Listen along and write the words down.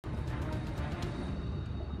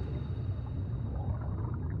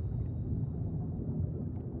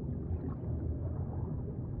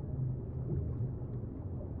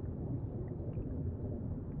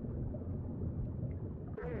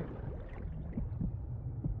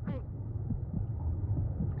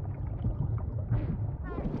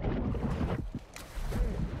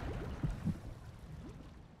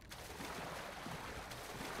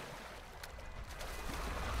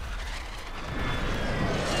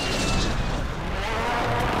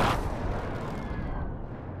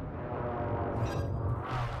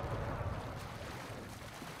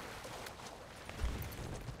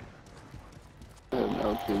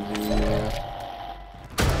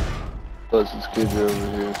closest kids are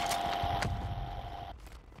over here.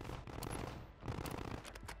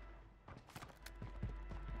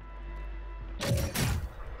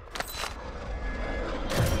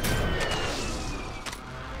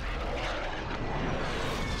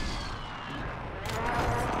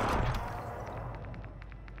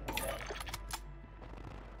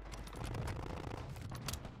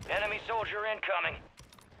 Enemy soldier incoming.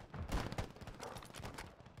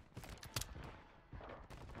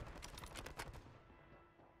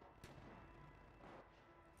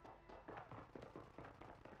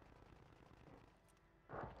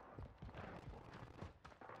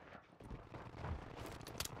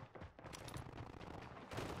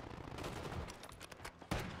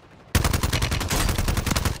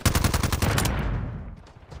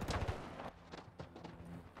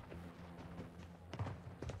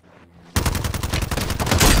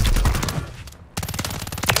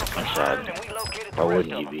 Sad. And we located the Why rest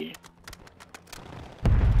wouldn't of you them. be?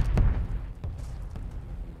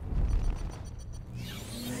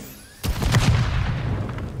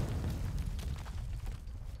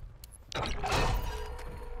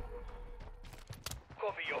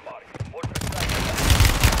 Copy your body.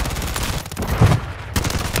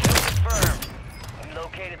 Confirmed. We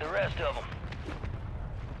located the rest of them.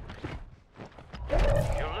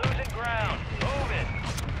 You're losing ground. Move it.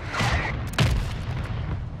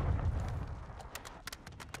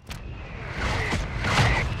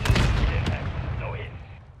 No hit.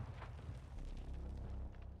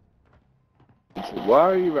 Why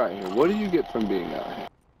are you right here? What do you get from being out here?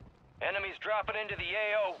 Enemies dropping into the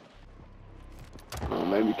AO. Oh,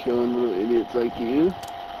 maybe killing little idiots like you?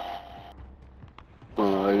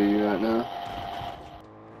 Oh, where are you right now?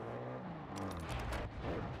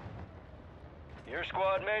 Your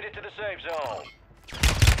squad made it to the safe zone.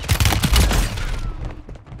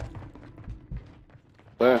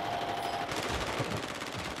 Where?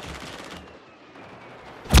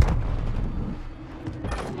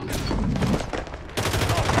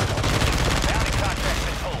 Bounty contract's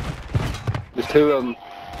been pulled. There's two of them.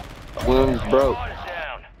 One of them's broke. Squad is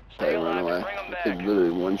down. They Stay run alive away. and bring them It's back.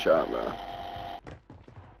 literally one shot, bro.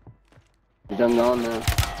 He's done gone now.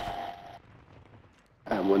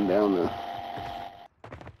 I have one down though.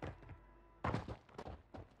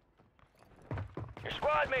 Your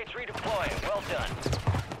squad mates redeploying. Well done.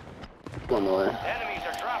 One away. Enemies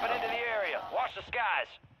are dropping into the area. Watch the skies.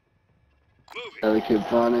 Another kid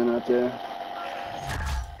flying in right there.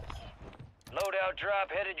 Loadout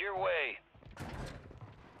drop headed your way.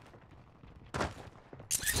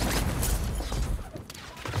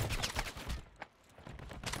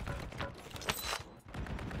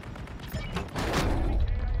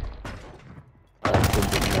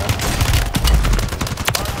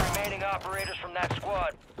 Mark the remaining operators from that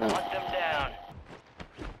squad. Hunt them down.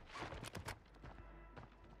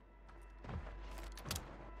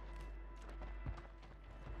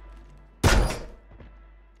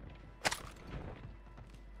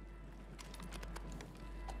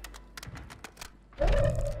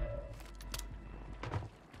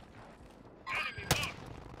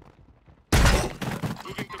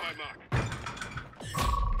 Moving to my mark.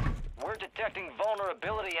 We're detecting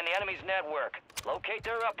vulnerability in the enemy's network. Locate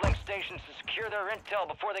their uplink stations to secure their intel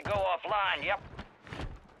before they go offline. Yep.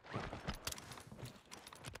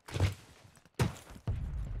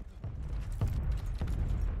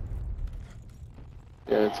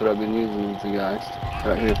 Yeah, that's what I've been using with the guys.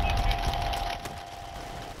 Right here.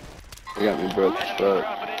 They got me broke as Enemy fuck.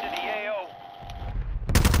 dropping into the AO.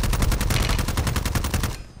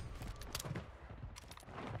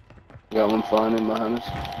 Got one flying in behind us.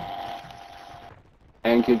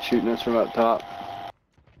 And kid shooting us from up top.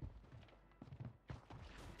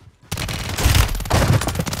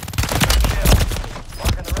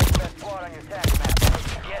 Marking the rest of that squad on your tac map.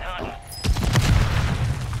 Get hunting.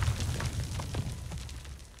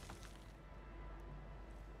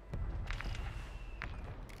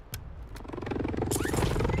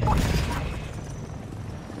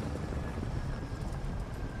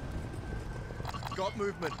 Got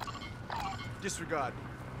movement. Disregard.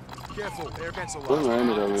 Careful, air vents are One low.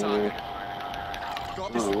 landed over Target. here.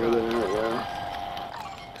 Got I don't know where they disregard. went, bro.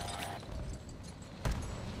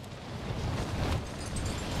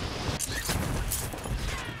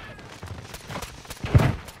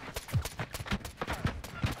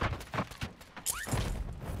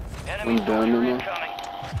 Enemy I'm down soldier in there. incoming.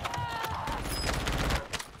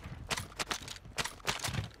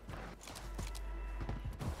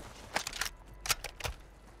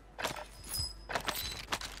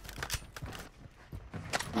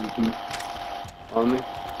 On me.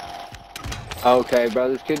 Okay,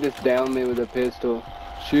 bro, this kid just downed me with a pistol.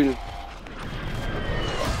 Shoot him.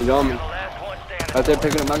 He's on me. You're the last one standing. Right there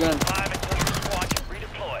picking up my gun. Survive until your squad can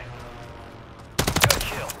redeploy. Good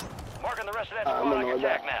kill. Marking the rest of that I'm squad on gonna your know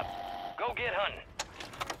attack that. map. Go get hunting.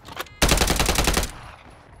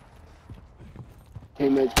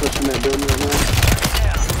 Teammates pushing that building right now.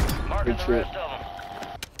 Yeah. Marking Good the shit. rest of them.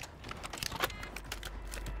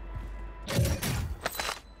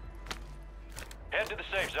 Head to the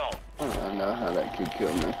safe zone. I don't know how that kid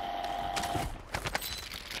killed me.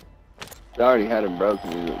 I already had him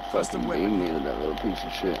broken. He was fucking beating me with that little piece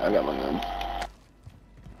of shit. I got my gun.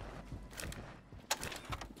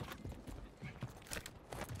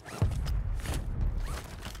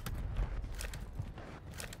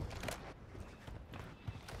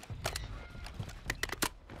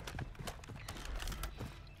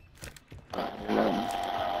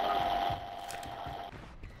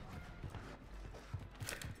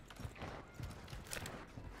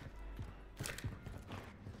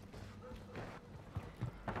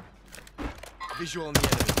 Visual on the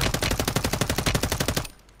enemy.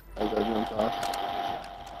 I got jumped off.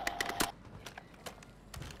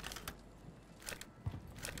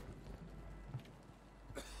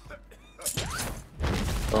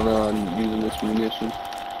 Oh no, I'm using this munition.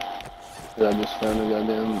 That I just found a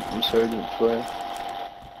goddamn resurgent flare.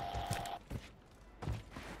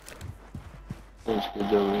 This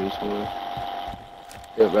kid's over here somewhere.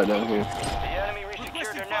 Yep, right down here. The enemy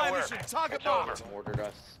resecured their network. Target It's over. marked. Ordered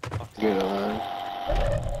us. Get a line.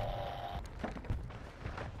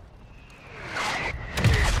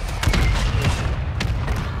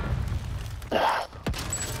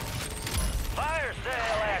 Fire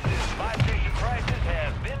sale active. Buy station prices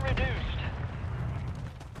have been reduced.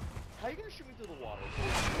 How you gonna shoot me through the water?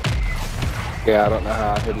 Yeah, I don't know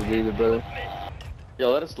how I hit it either, brother.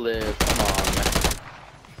 Yo, let us live. Come on, man.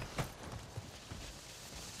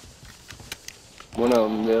 One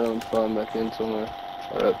of them, yeah, I'm falling back in somewhere.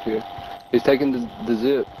 Or up here. He's taking the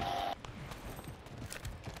zip.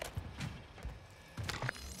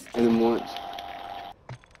 Hit him once.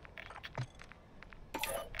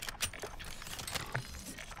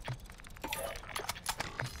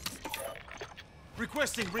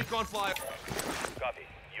 Requesting recon fire. Copy.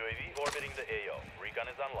 UAV orbiting the AO. Recon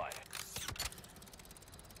is online.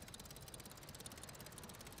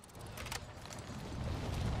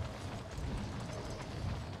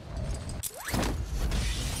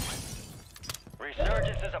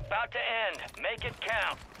 Resurgence is about to end. Make it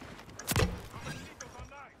count.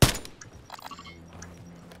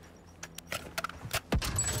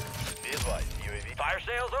 Be advised, UAV. Fire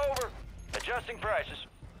sale's over. Adjusting prices.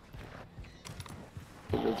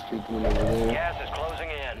 Let's keep them over there. Gas is closing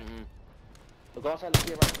in. Look outside. Look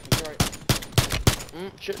here, right. Look here,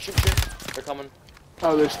 right. Shit. They're coming.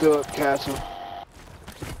 Oh, they're still up castle.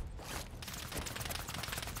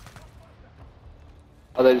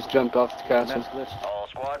 Oh, they just jumped off the castle. All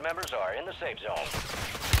squad members are in the safe zone.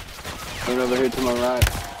 One over here to my right.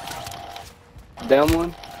 Down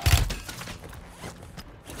one.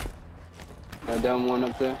 Down one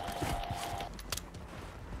up there.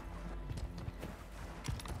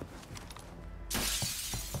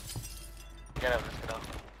 Get up. Let's get up.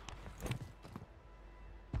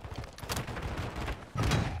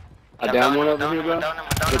 I down one over here, bro.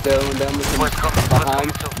 Get the other one down with him.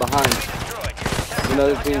 Behind. Destroyed.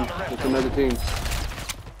 Another team. It's another team.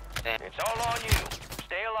 It's all on you.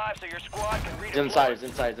 Stay alive so your squad can redeploy.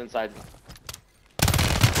 It's inside.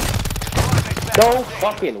 Squad makes back No on station.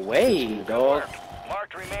 fucking way, Good dog. work.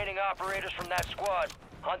 Marked remaining operators from that squad.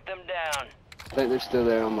 Hunt them down. I think they're still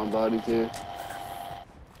there on my body, too.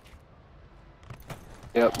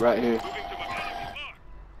 Yep, right here. Moving to my enemy mark.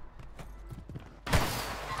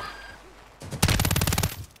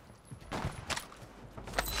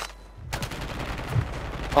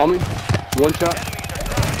 Call me. One shot. Enemies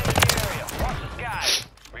are throwing into the area. Watch the sky.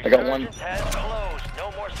 I got one. Resurgence has closed.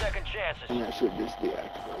 No more second chances. And that shit just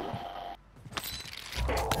deactivated.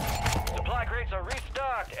 Supply crates are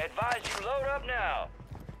restocked. Advise you load up now.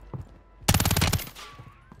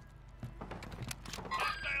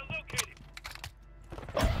 Hostile located.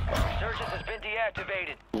 Resurgence has been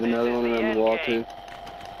deactivated. There's another This is one the around end the wall, game. too.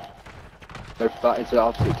 They're fighting. It's the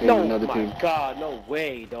opposite team. No, Another my team. God, no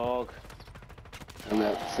way, dog. On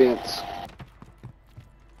that fence.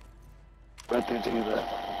 Right there to your left.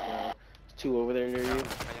 There's two over there near you. You've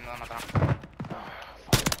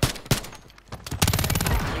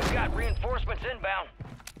got reinforcements inbound.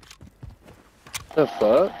 The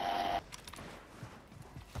fuck?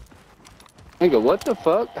 Nigga, what the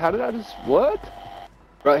fuck? How did I just... What?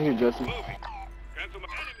 Right here, Justin. Moving. Cancel my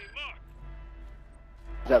enemy mark.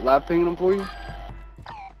 Is that live pinging them for you?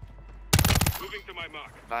 Moving to my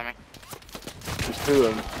mark. There's Two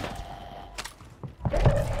of them.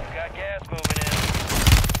 Got gas moving in.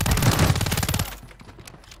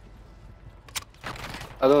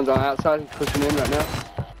 Other one's on the outside. He's pushing in right now.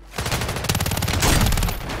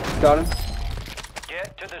 Got him.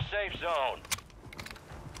 Get to the safe zone.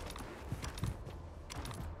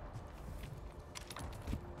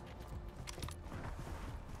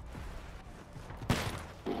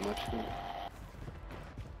 Pretty much.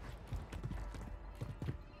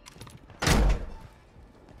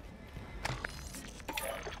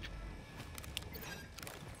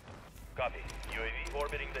 Copy. UAV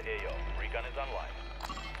orbiting the AO. Recon is online.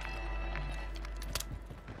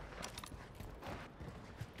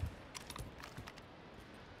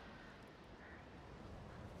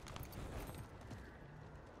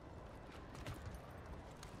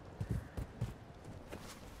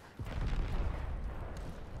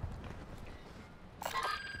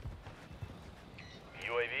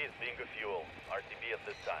 UAV is being refueled. RTB at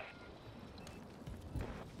this time.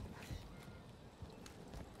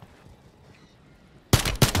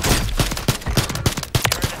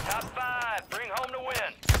 You're in the top 5. Bring home the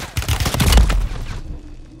win.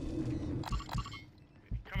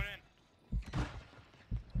 Coming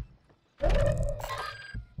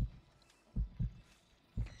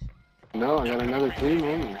in. No, I got another team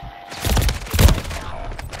on me.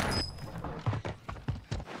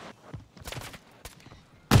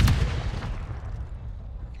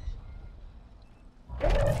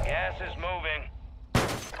 Gas is moving.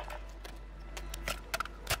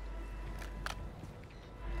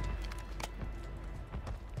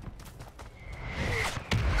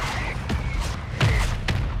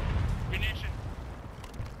 Munition.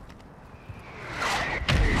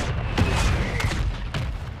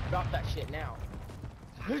 Drop that shit now.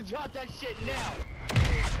 Drop that shit now.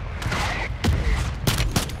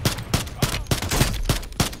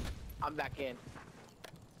 I'm back in.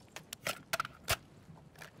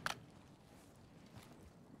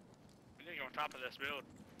 We need to go on top of this build.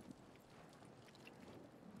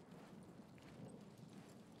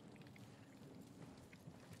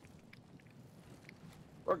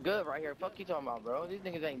 We're good right here. Fuck you talking about, bro? These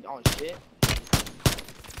niggas ain't on shit.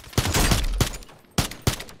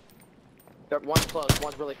 One's close.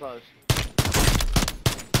 One's really close.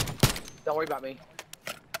 Don't worry about me.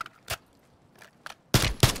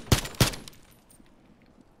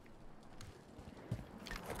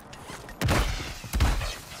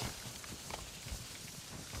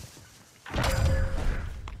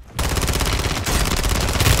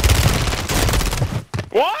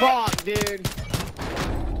 What? Fuck, dude.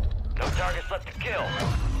 No targets left to kill.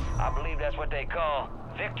 I believe that's what they call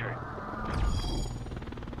victory.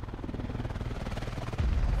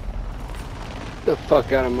 Get the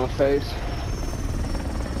fuck out of my face.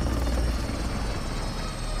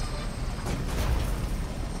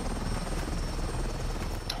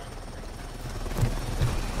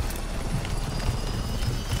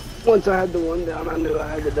 Once I had the one down, I knew I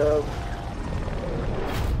had the dub.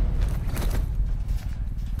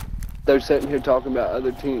 They're sitting here talking about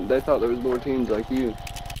other teams. They thought there was more teams like you.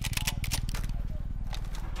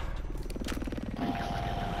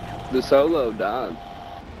 The solo died.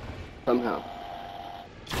 Somehow.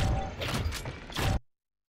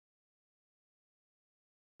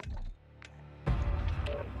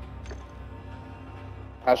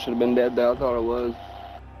 I should have been dead there. I thought I was.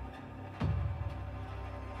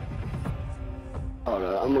 Hold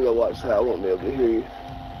on, I'm gonna go watch that. I won't be able to hear you.